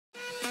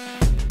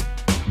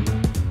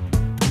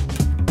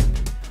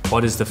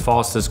What is the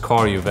fastest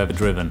car you've ever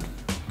driven?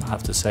 I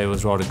have to say it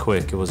was rather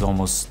quick. It was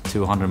almost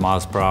 200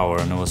 miles per hour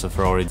and it was a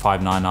Ferrari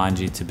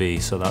 599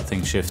 GTB, so that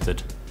thing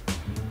shifted.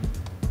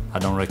 I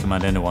don't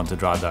recommend anyone to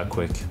drive that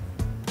quick.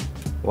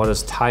 What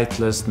does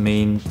Titleist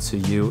mean to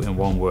you in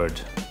one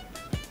word?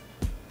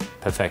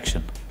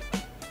 Perfection.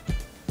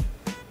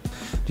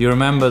 Do you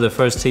remember the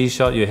first tee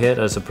shot you hit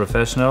as a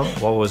professional?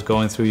 What was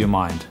going through your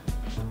mind?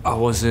 I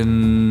was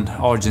in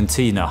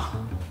Argentina,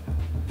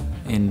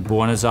 in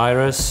Buenos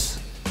Aires.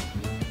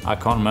 I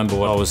can't remember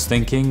what I was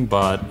thinking,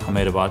 but I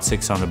made about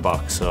 600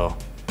 bucks, so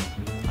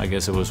I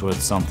guess it was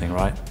worth something,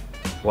 right?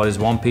 What is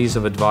one piece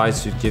of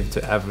advice you'd give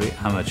to every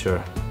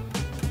amateur?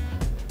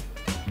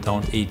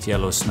 Don't eat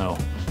yellow snow.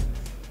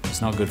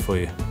 It's not good for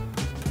you.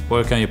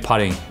 Work on your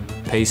putting.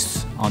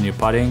 Pace on your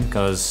putting,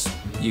 because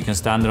you can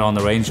stand there on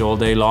the range all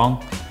day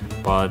long,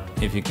 but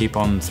if you keep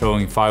on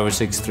throwing 5 or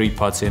 6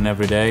 3-putts in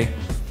every day,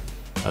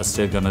 that's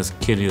still gonna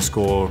kill your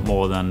score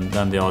more than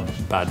the odd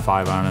bad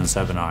 5-iron and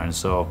 7-iron.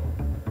 So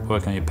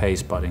work on your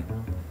pace putting.